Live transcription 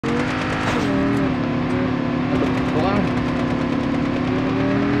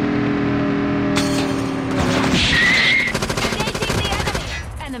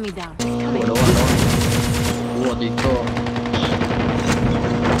Enemy down. He's coming. Wah, dito.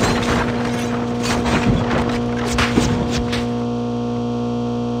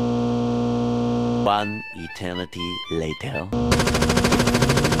 One eternity later.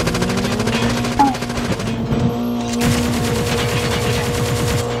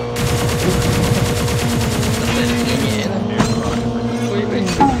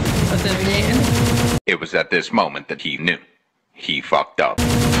 It was at this moment that he knew. He fucked up.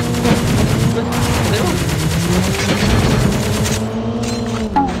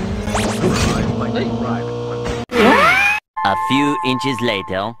 A few inches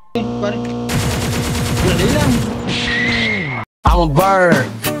later. I'm a bird.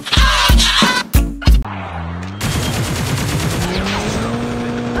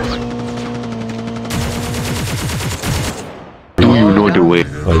 Do you know the way?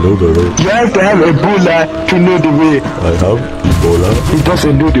 I know the way. You have to have Ebola to know the way. I have Ebola. He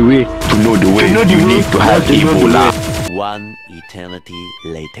doesn't know the way. To know the way, To know the you way, need to you have have to know the Ebola. way. One eternity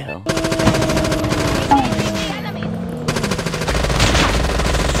later.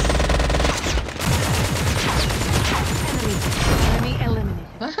 Enemy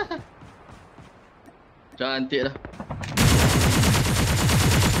eliminated. Cantik dah.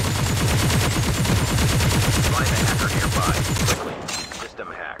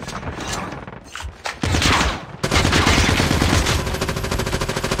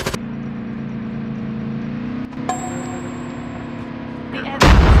 The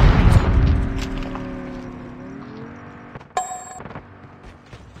enemy.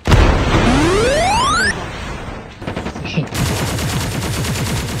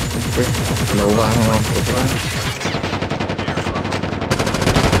 Keluar memang.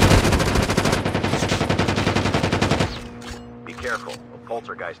 Be careful, a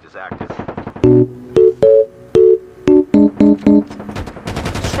poltergeist is active.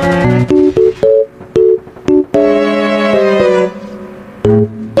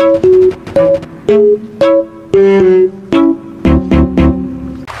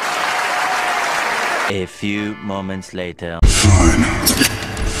 A few moments later. Fine.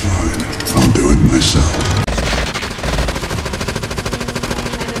 I'll do it myself.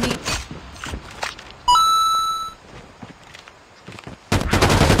 Enemy.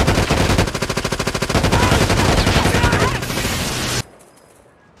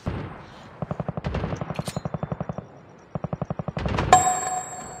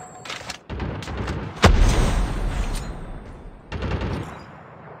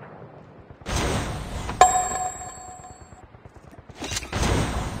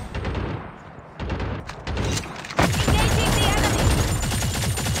 Engaging the enemy.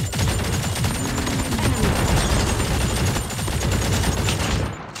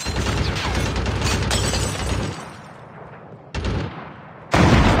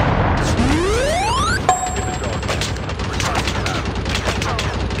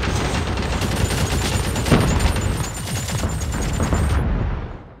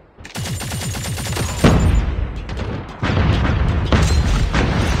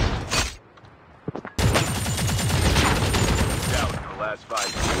 Down in the last 5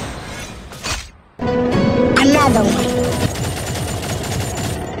 Another one.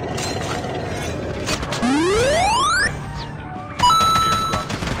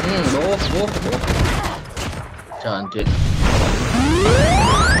 Bawah. Cantik.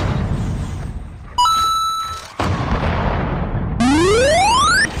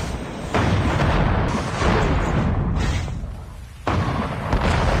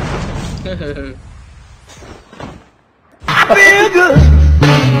 Hehehe.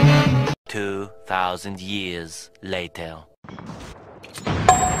 2,000 years later.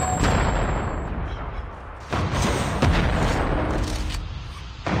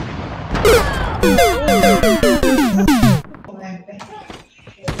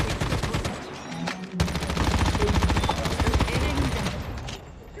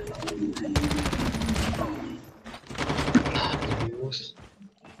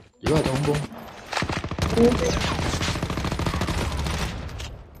 Juga tombong.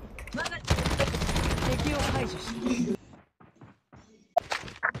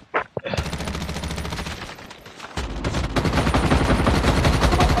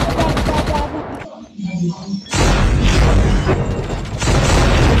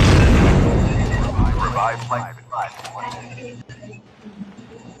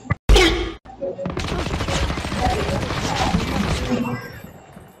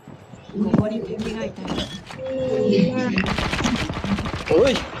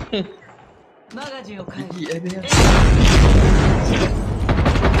 Oi. Gigi ada ya.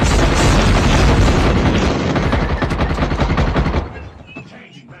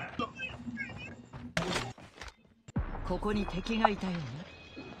 ここに敵がいたよね。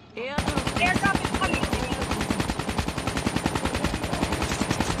エアドロップ。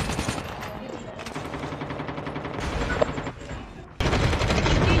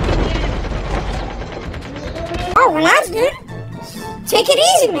Oh, relax, dude. Take it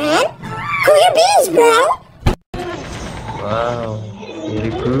easy, man. Cool your beans, bro. Wow, very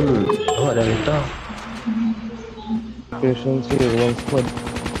good. Oh, ada rendah. Patience here, one squad.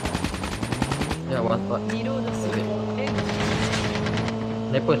 Ya, one spot. リロードする。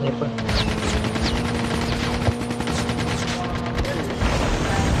Sniper, sniper.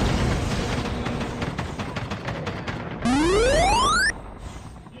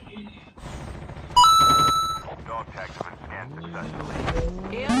 Dog tags have been scanned successfully.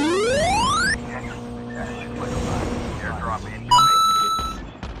 エアドロッ Airdrop incoming.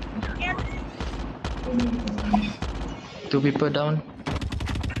 Two people down.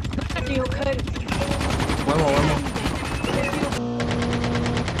 プ了解。 One more, one more.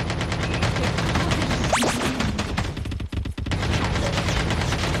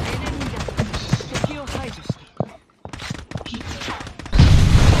 敵を排除した。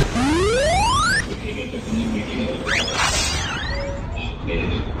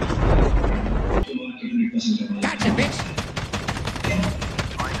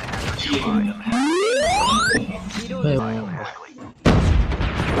Hey.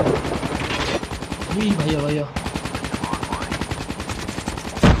 Wih, bahaya, bahaya.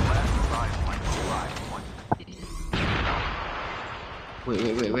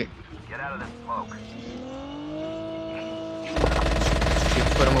 Wait. Get out of this smoke.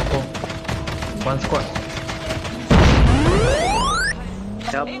 Keeper mokong. One squad.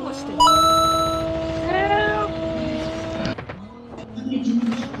 援護して。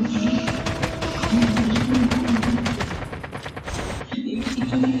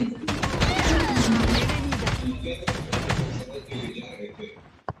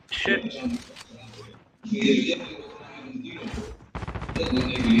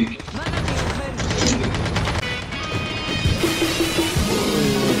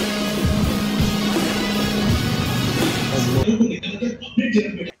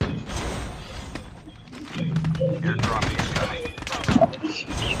Airdrop incoming.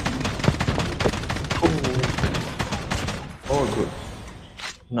 Oh, good.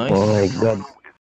 Nice. Oh my god.